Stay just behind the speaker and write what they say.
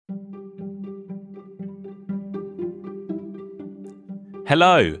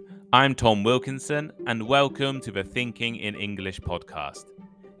Hello, I'm Tom Wilkinson, and welcome to the Thinking in English podcast,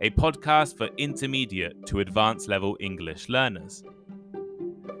 a podcast for intermediate to advanced level English learners.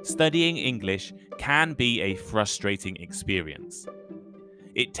 Studying English can be a frustrating experience.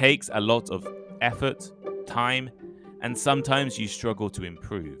 It takes a lot of effort, time, and sometimes you struggle to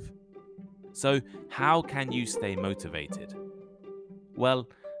improve. So, how can you stay motivated? Well,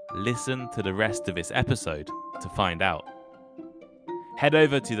 listen to the rest of this episode to find out. Head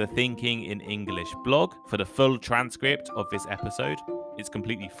over to the Thinking in English blog for the full transcript of this episode. It's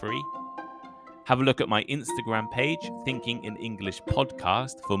completely free. Have a look at my Instagram page, Thinking in English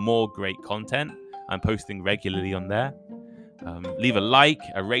Podcast, for more great content. I'm posting regularly on there. Leave a like,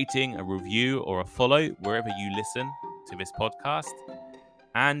 a rating, a review, or a follow wherever you listen to this podcast.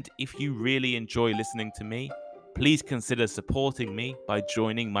 And if you really enjoy listening to me, please consider supporting me by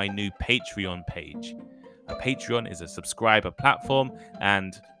joining my new Patreon page. A Patreon is a subscriber platform,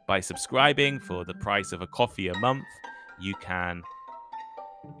 and by subscribing for the price of a coffee a month, you can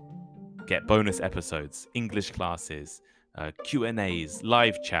get bonus episodes, English classes, Q&As,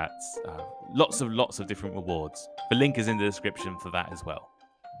 live chats, lots of different rewards. The link is in the description for that as well.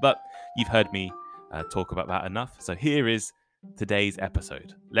 But you've heard me talk about that enough, so here is today's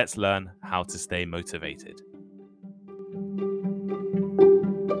episode. Let's learn how to stay motivated.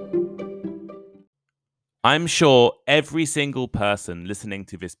 I'm sure every single person listening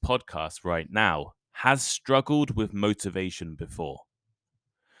to this podcast right now has struggled with motivation before.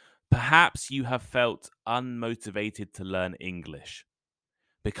 Perhaps you have felt unmotivated to learn English.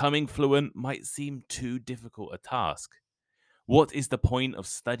 Becoming fluent might seem too difficult a task. What is the point of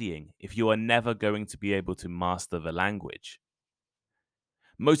studying if you are never going to be able to master the language?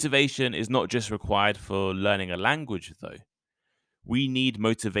 Motivation is not just required for learning a language, though. We need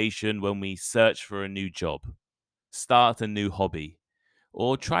motivation when we search for a new job, start a new hobby,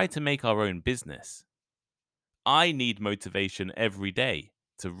 or try to make our own business. I need motivation every day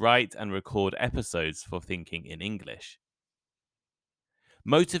to write and record episodes for Thinking in English.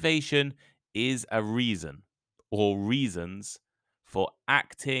 Motivation is a reason or reasons for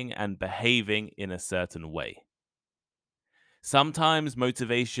acting and behaving in a certain way. Sometimes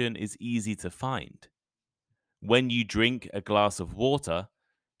motivation is easy to find. When you drink a glass of water,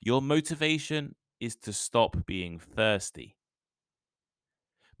 your motivation is to stop being thirsty.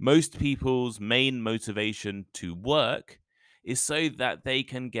 Most people's main motivation to work is so that they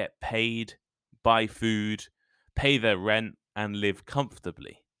can get paid, buy food, pay their rent, and live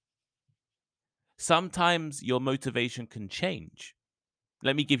comfortably. Sometimes your motivation can change.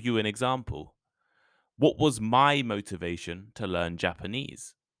 Let me give you an example. What was my motivation to learn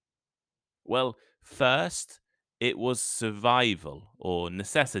Japanese? Well, first, it was survival or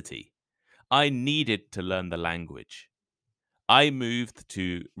necessity. I needed to learn the language. I moved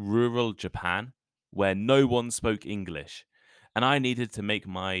to rural Japan where no one spoke English, and I needed to make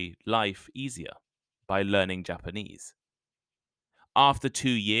my life easier by learning Japanese. After 2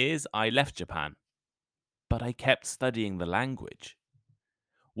 years, I left Japan, but I kept studying the language.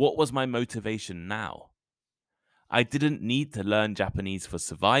 What was my motivation now? I didn't need to learn Japanese for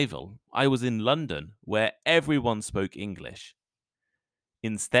survival. I was in London, where everyone spoke English.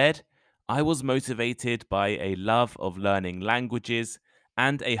 Instead, I was motivated by a love of learning languages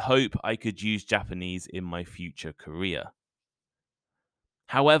and a hope I could use Japanese in my future career.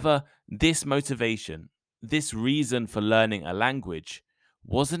 However, this motivation, this reason for learning a language,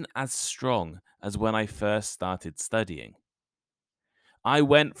 wasn't as strong as when I first started studying. I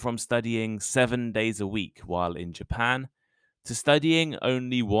went from studying 7 days a week while in Japan to studying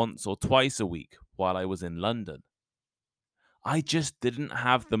only once or twice a week while I was in London. I just didn't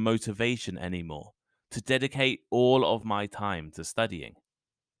have the motivation anymore to dedicate all of my time to studying.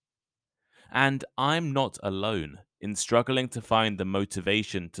 And I'm not alone in struggling to find the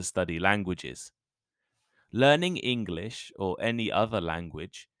motivation to study languages. Learning English or any other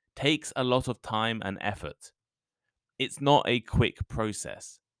language takes a lot of time and effort. It's not a quick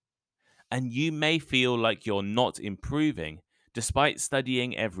process. And you may feel like you're not improving despite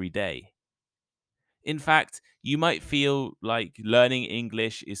studying every day. In fact, you might feel like learning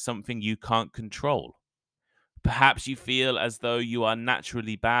English is something you can't control. Perhaps you feel as though you are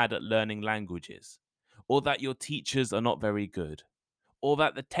naturally bad at learning languages, or that your teachers are not very good, or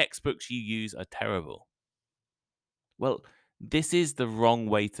that the textbooks you use are terrible. Well, this is the wrong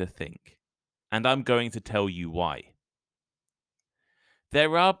way to think, and I'm going to tell you why.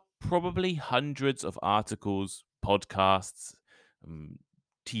 There are probably hundreds of articles, podcasts,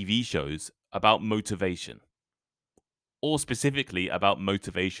 TV shows about motivation, or specifically about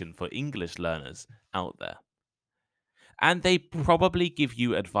motivation for English learners out there. And they probably give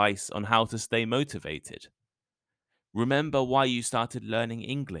you advice on how to stay motivated. Remember why you started learning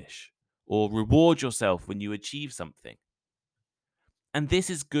English, or reward yourself when you achieve something. And this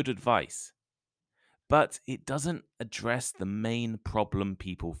is good advice, but it doesn't address the main problem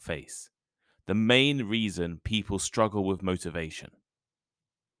people face, the main reason people struggle with motivation.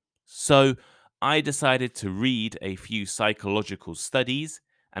 So I decided to read a few psychological studies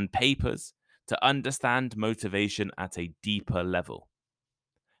and papers to understand motivation at a deeper level.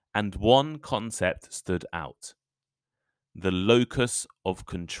 And one concept stood out: the locus of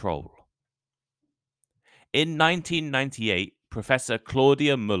control. In 1998, Professor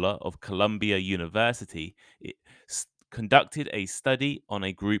Claudia Muller of Columbia University conducted a study on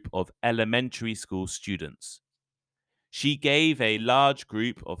a group of elementary school students. She gave a large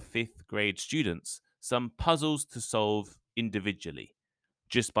group of fifth grade students some puzzles to solve individually,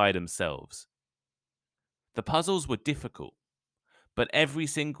 just by themselves. The puzzles were difficult, but every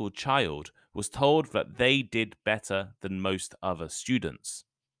single child was told that they did better than most other students,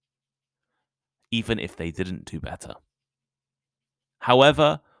 even if they didn't do better.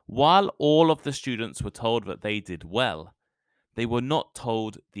 However, while all of the students were told that they did well, they were not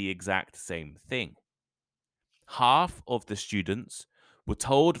told the exact same thing. Half of the students were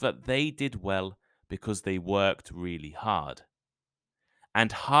told that they did well because they worked really hard.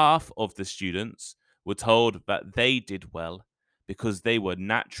 And half of the students were told that they did well because they were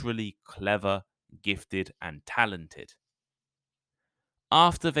naturally clever, gifted, and talented.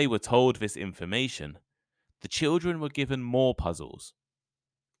 After they were told this information, the children were given more puzzles: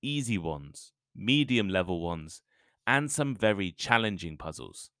 easy ones, medium level ones, and some very challenging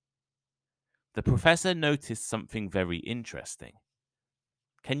puzzles. The professor noticed something very interesting.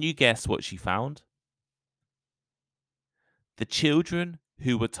 Can you guess what she found? The children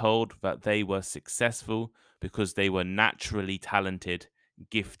who were told that they were successful because they were naturally talented,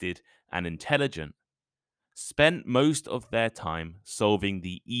 gifted, and intelligent spent most of their time solving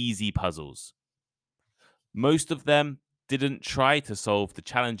the easy puzzles. Most of them didn't try to solve the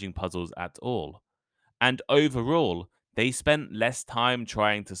challenging puzzles at all, and overall, they spent less time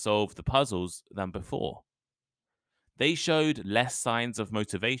trying to solve the puzzles than before. They showed less signs of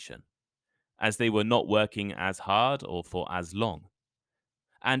motivation, as they were not working as hard or for as long.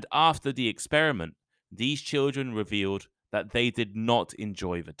 And after the experiment, these children revealed that they did not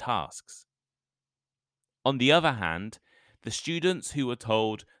enjoy the tasks. On the other hand, the students who were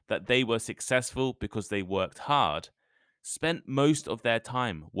told that they were successful because they worked hard spent most of their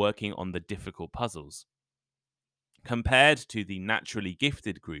time working on the difficult puzzles. Compared to the naturally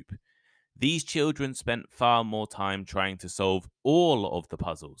gifted group, these children spent far more time trying to solve all of the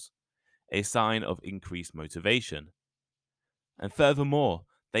puzzles, a sign of increased motivation. And furthermore,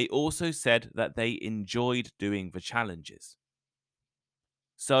 they also said that they enjoyed doing the challenges.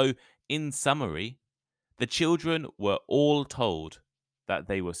 So, in summary, the children were all told that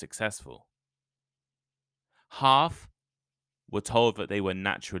they were successful. Half were told that they were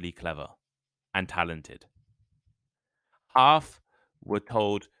naturally clever and talented. Half were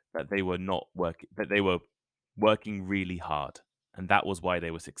told that they were not working, that they were working really hard, and that was why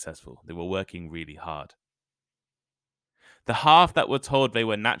they were successful. They were working really hard. The half that were told they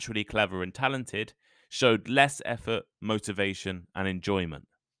were naturally clever and talented showed less effort, motivation, and enjoyment.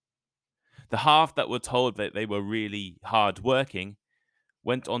 The half that were told that they were really hard working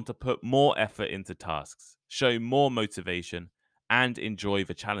went on to put more effort into tasks, show more motivation, and enjoy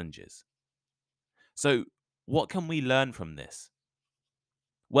the challenges. So, what can we learn from this?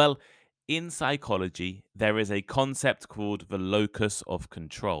 Well, in psychology, there is a concept called the locus of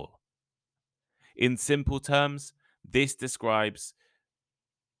control. In simple terms, this describes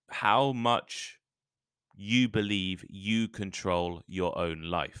how much you believe you control your own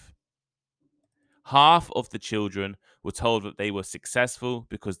life. Half of the children were told that they were successful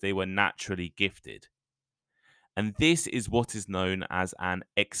because they were naturally gifted. And this is what is known as an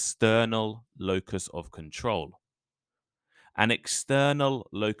external locus of control. An external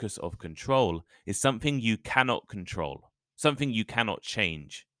locus of control is something you cannot control, something you cannot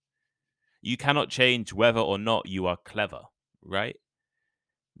change. You cannot change whether or not you are clever, right?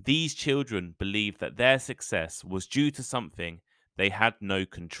 These children believed that their success was due to something they had no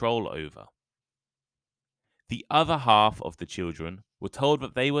control over. The other half of the children were told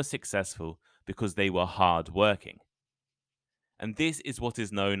that they were successful because they were hard working. And this is what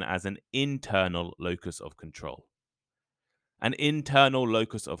is known as an internal locus of control. An internal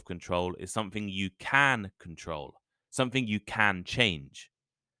locus of control is something you can control, something you can change.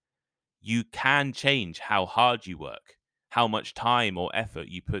 You can change how hard you work, how much time or effort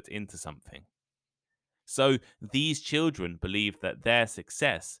you put into something. So these children believed that their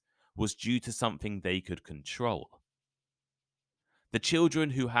success was due to something they could control. The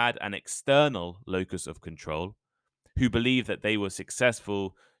children who had an external locus of control, who believed that they were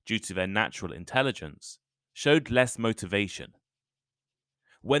successful due to their natural intelligence, showed less motivation.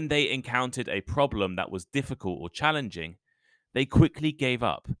 When they encountered a problem that was difficult or challenging, they quickly gave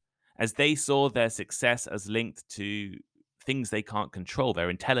up, as they saw their success as linked to things they can't control, their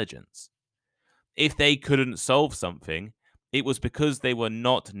intelligence. If they couldn't solve something, it was because they were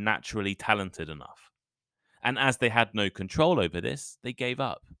not naturally talented enough. And as they had no control over this, they gave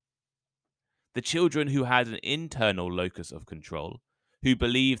up. The children who had an internal locus of control, who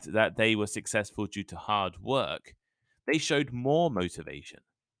believed that they were successful due to hard work, they showed more motivation.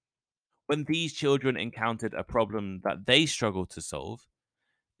 When these children encountered a problem that they struggled to solve,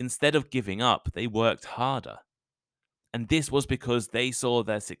 instead of giving up, they worked harder. And this was because they saw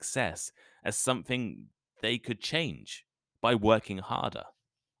their success as something they could change by working harder.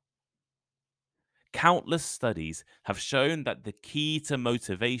 Countless studies have shown that the key to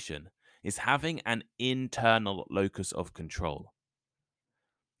motivation is having an internal locus of control.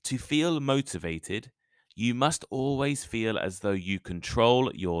 To feel motivated, you must always feel as though you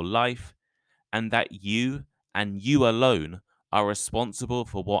control your life and that you and you alone are responsible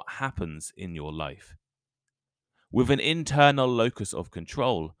for what happens in your life. With an internal locus of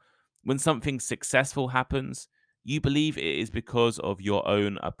control, when something successful happens, you believe it is because of your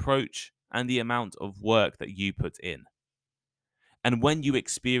own approach and the amount of work that you put in. And when you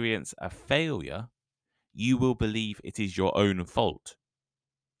experience a failure, you will believe it is your own fault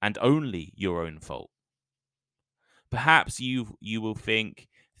and only your own fault. Perhaps you will think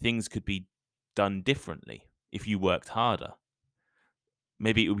things could be done differently if you worked harder.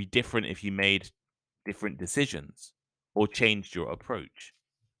 Maybe it would be different if you made different decisions or changed your approach.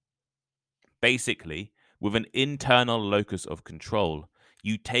 Basically, with an internal locus of control,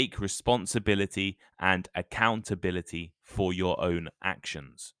 you take responsibility and accountability for your own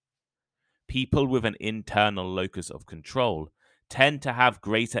actions. People with an internal locus of control tend to have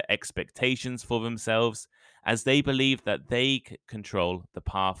greater expectations for themselves as they believe that they control the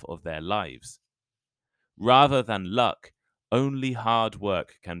path of their lives. Rather than luck, only hard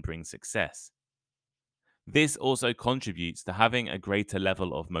work can bring success. This also contributes to having a greater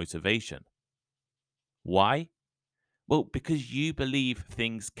level of motivation. Why? Well, because you believe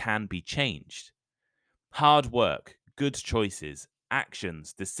things can be changed. Hard work, good choices,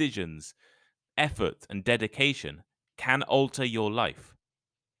 actions, decisions, effort, and dedication can alter your life.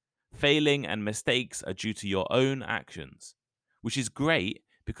 Failing and mistakes are due to your own actions, which is great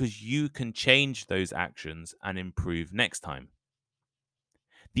because you can change those actions and improve next time.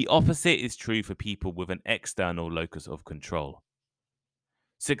 The opposite is true for people with an external locus of control.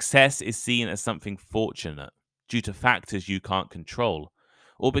 Success is seen as something fortunate due to factors you can't control,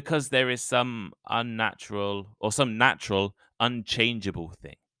 or because there is some unnatural or some natural, unchangeable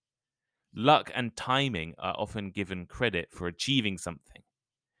thing. Luck and timing are often given credit for achieving something,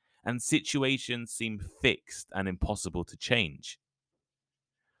 and situations seem fixed and impossible to change.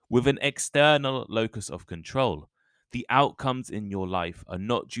 With an external locus of control, the outcomes in your life are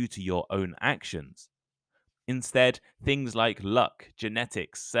not due to your own actions. Instead, things like luck,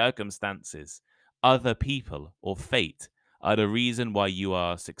 genetics, circumstances, other people, or fate are the reason why you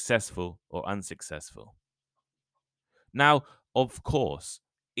are successful or unsuccessful. Now, of course,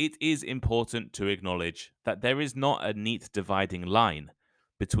 it is important to acknowledge that there is not a neat dividing line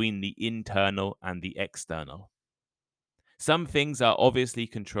between the internal and the external. Some things are obviously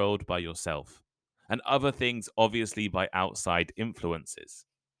controlled by yourself, and other things obviously by outside influences.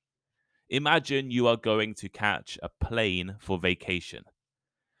 Imagine you are going to catch a plane for vacation,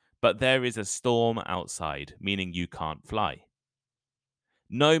 but there is a storm outside, meaning you can't fly.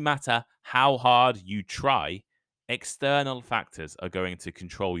 No matter how hard you try, external factors are going to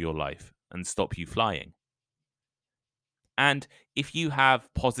control your life and stop you flying. And if you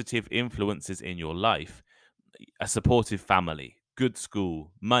have positive influences in your life, a supportive family, good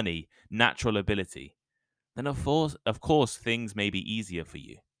school, money, natural ability, then of course things may be easier for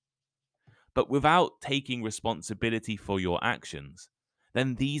you. But without taking responsibility for your actions,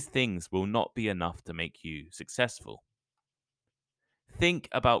 then these things will not be enough to make you successful. Think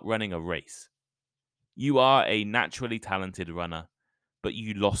about running a race. You are a naturally talented runner, but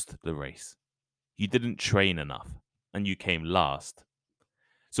you lost the race. You didn't train enough, and you came last.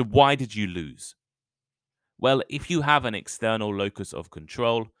 So, why did you lose? Well, if you have an external locus of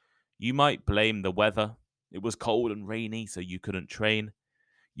control, you might blame the weather. It was cold and rainy, so you couldn't train.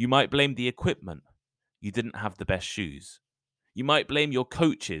 You might blame the equipment. You didn't have the best shoes. You might blame your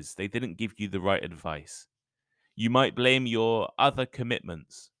coaches, they didn't give you the right advice. You might blame your other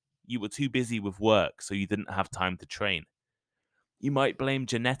commitments. You were too busy with work, so you didn't have time to train. You might blame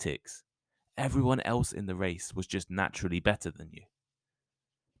genetics. Everyone else in the race was just naturally better than you.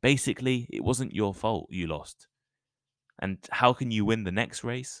 Basically, it wasn't your fault you lost. And how can you win the next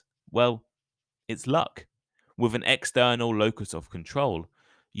race? Well, it's luck. With an external locus of control,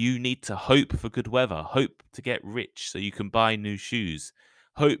 you need to hope for good weather, hope to get rich so you can buy new shoes,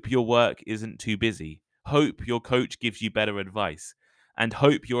 hope your work isn't too busy, hope your coach gives you better advice, and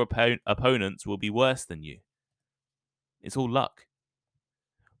hope your opponents will be worse than you. It's all luck.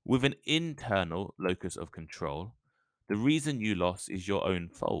 With an internal locus of control, the reason you lost is your own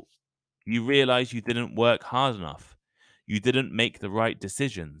fault. You realize you didn't work hard enough, you didn't make the right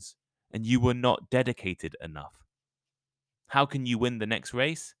decisions, and you were not dedicated enough. How can you win the next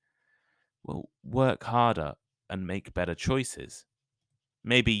race? Well, work harder and make better choices.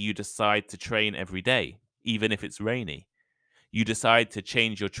 Maybe you decide to train every day, even if it's rainy. You decide to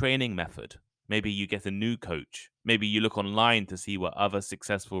change your training method. Maybe you get a new coach. Maybe you look online to see what other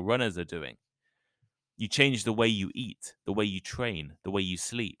successful runners are doing. You change the way you eat, the way you train, the way you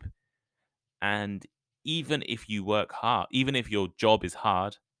sleep. And even if you work hard, even if your job is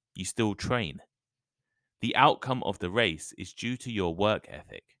hard, you still train. The outcome of the race is due to your work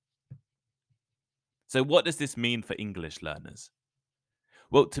ethic. So, what does this mean for English learners?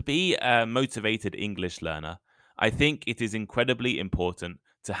 Well, to be a motivated English learner, I think it is incredibly important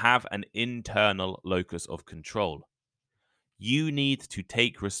to have an internal locus of control. You need to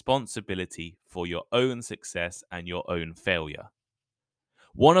take responsibility for your own success and your own failure.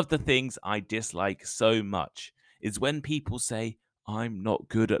 One of the things I dislike so much is when people say, I'm not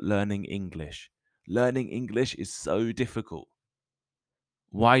good at learning English. Learning English is so difficult.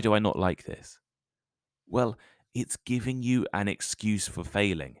 Why do I not like this? Well, it's giving you an excuse for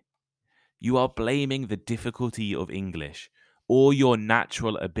failing. You are blaming the difficulty of English or your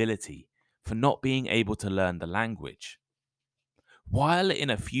natural ability for not being able to learn the language. While in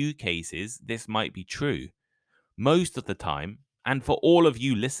a few cases this might be true, most of the time, and for all of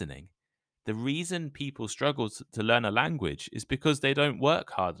you listening, the reason people struggle to learn a language is because they don't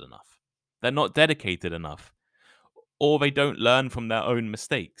work hard enough. They're not dedicated enough, or they don't learn from their own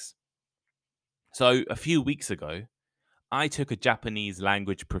mistakes. So, a few weeks ago, I took a Japanese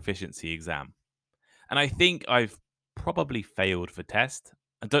language proficiency exam, and I think I've probably failed the test.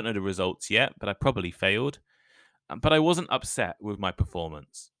 I don't know the results yet, but I probably failed. But I wasn't upset with my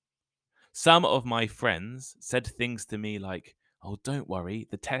performance. Some of my friends said things to me like, oh, don't worry,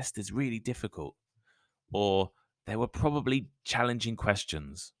 the test is really difficult. Or there were probably challenging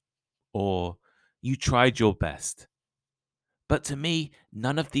questions. Or you tried your best. But to me,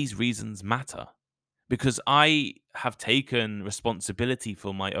 none of these reasons matter because I have taken responsibility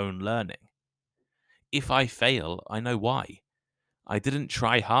for my own learning. If I fail, I know why. I didn't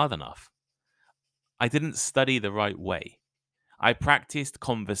try hard enough. I didn't study the right way. I practiced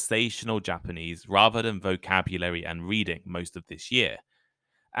conversational Japanese rather than vocabulary and reading most of this year.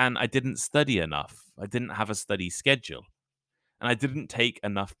 And I didn't study enough. I didn't have a study schedule. And I didn't take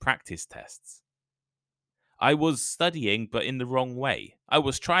enough practice tests. I was studying, but in the wrong way. I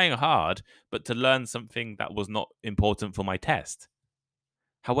was trying hard, but to learn something that was not important for my test.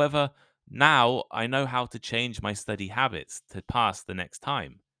 However, now I know how to change my study habits to pass the next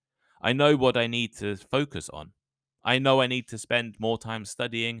time. I know what I need to focus on. I know I need to spend more time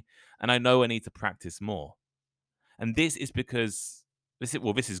studying, and I know I need to practice more. And this is because this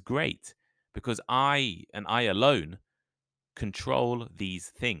is great because I and I alone control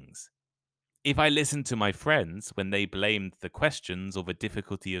these things. If I listened to my friends when they blamed the questions or the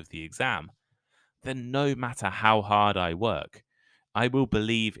difficulty of the exam, then no matter how hard I work, I will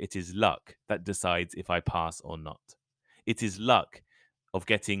believe it is luck that decides if I pass or not. It is luck of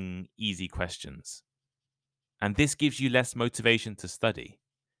getting easy questions. And this gives you less motivation to study.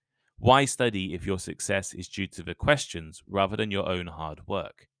 Why study if your success is due to the questions rather than your own hard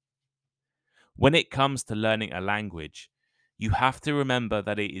work? When it comes to learning a language, you have to remember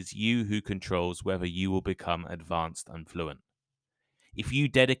that it is you who controls whether you will become advanced and fluent. If you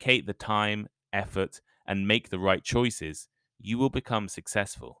dedicate the time, effort, and make the right choices, you will become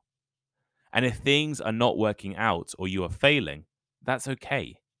successful. And if things are not working out or you are failing, that's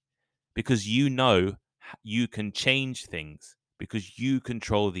okay. Because you know you can change things because you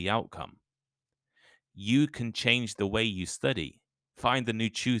control the outcome. You can change the way you study, find a new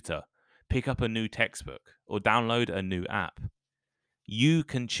tutor, pick up a new textbook, or download a new app. You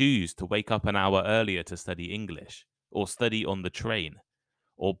can choose to wake up an hour earlier to study English, or study on the train,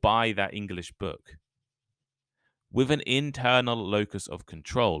 or buy that English book. With an internal locus of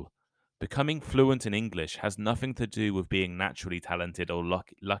control, becoming fluent in English has nothing to do with being naturally talented or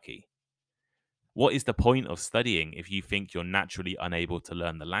lucky. What is the point of studying if you think you're naturally unable to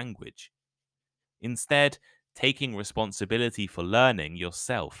learn the language? Instead, taking responsibility for learning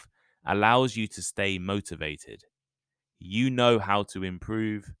yourself allows you to stay motivated. You know how to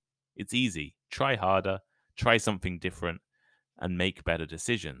improve. It's easy. Try harder, try something different, and make better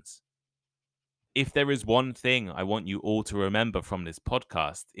decisions. If there is one thing I want you all to remember from this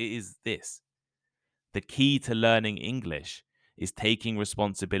podcast, it is this: the key to learning English is taking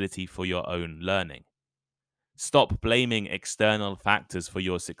responsibility for your own learning. Stop blaming external factors for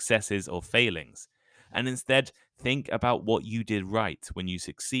your successes or failings, and instead think about what you did right when you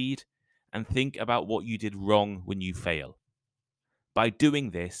succeed and think about what you did wrong when you fail. By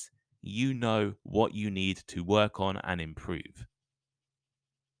doing this, you know what you need to work on and improve.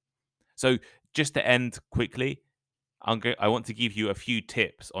 So, just to end quickly, I want to give you a few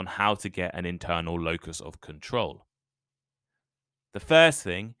tips on how to get an internal locus of control. The first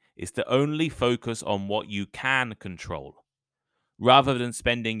thing is to only focus on what you can control, rather than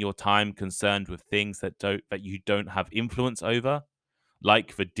spending your time concerned with things that you don't have influence over,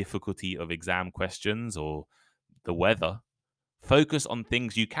 like the difficulty of exam questions or the weather. Focus on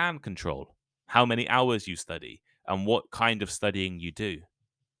things you can control: how many hours you study and what kind of studying you do.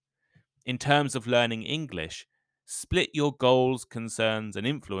 In terms of learning English, split your goals, concerns, and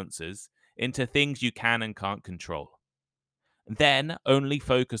influences into things you can and can't control. Then only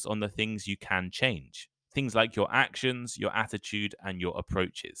focus on the things you can change, things like your actions, your attitude, and your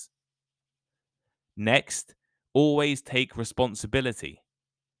approaches. Next, always take responsibility.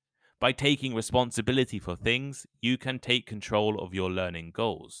 By taking responsibility for things, you can take control of your learning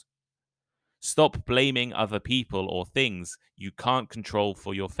goals. Stop blaming other people or things you can't control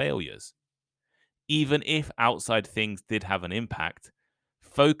for your failures. Even if outside things did have an impact,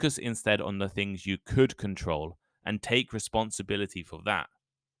 focus instead on the things you could control and take responsibility for that.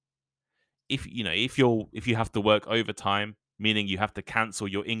 If you have to work overtime, meaning you have to cancel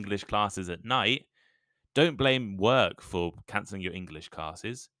your English classes at night, don't blame work for canceling your English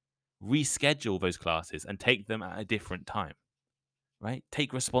classes. Reschedule those classes and take them at a different time. Right?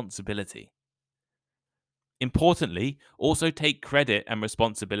 Take responsibility. Importantly, also take credit and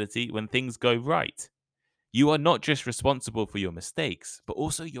responsibility when things go right. You are not just responsible for your mistakes, but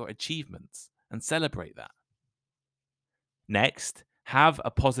also your achievements, and celebrate that. Next, have a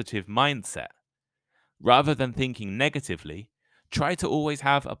positive mindset. Rather than thinking negatively, try to always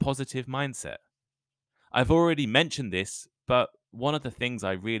have a positive mindset. I've already mentioned this, but one of the things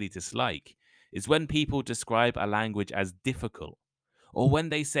I really dislike is when people describe a language as difficult, or when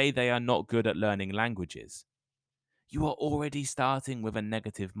they say they are not good at learning languages. You are already starting with a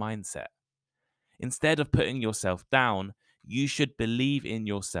negative mindset. Instead of putting yourself down, you should believe in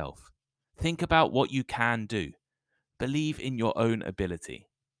yourself. Think about what you can do. Believe in your own ability.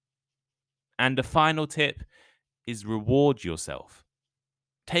 And the final tip is reward yourself.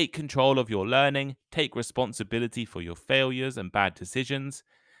 Take control of your learning, take responsibility for your failures and bad decisions,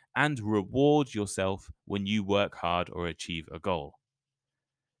 and reward yourself when you work hard or achieve a goal.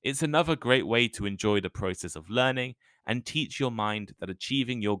 It's another great way to enjoy the process of learning and teach your mind that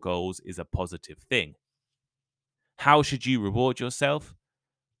achieving your goals is a positive thing. How should you reward yourself?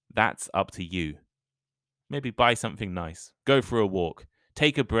 That's up to you. Maybe buy something nice, go for a walk,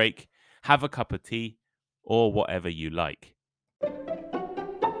 take a break, have a cup of tea, or whatever you like.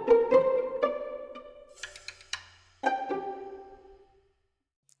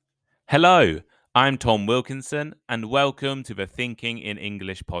 Hello, I'm Tom Wilkinson, and welcome to the Thinking in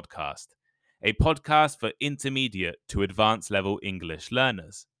English podcast, a podcast for intermediate to advanced level English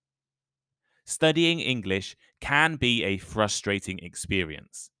learners. Studying English can be a frustrating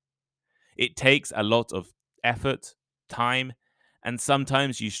experience. It takes a lot of effort, time, and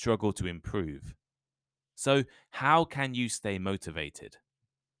sometimes you struggle to improve. So, how can you stay motivated?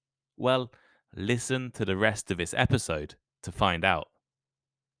 Well, listen to the rest of this episode to find out.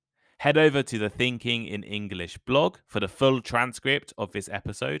 Head over to the Thinking in English blog for the full transcript of this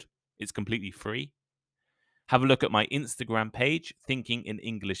episode. It's completely free. Have a look at my Instagram page, Thinking in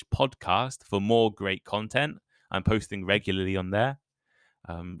English Podcast, for more great content. I'm posting regularly on there.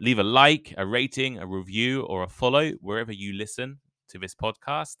 Leave a like, a rating, a review, or a follow wherever you listen to this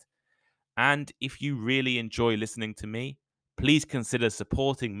podcast. And if you really enjoy listening to me, please consider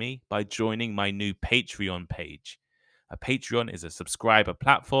supporting me by joining my new Patreon page. A Patreon is a subscriber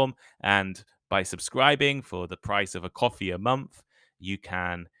platform, and by subscribing for the price of a coffee a month, you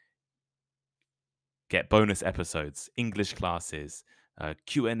can get bonus episodes, English classes,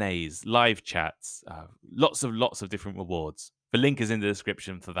 Q&As, live chats, lots of different rewards. The link is in the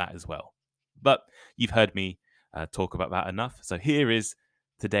description for that as well. But you've heard me talk about that enough. So here is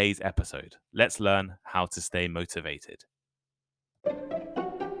today's episode. Let's learn how to stay motivated.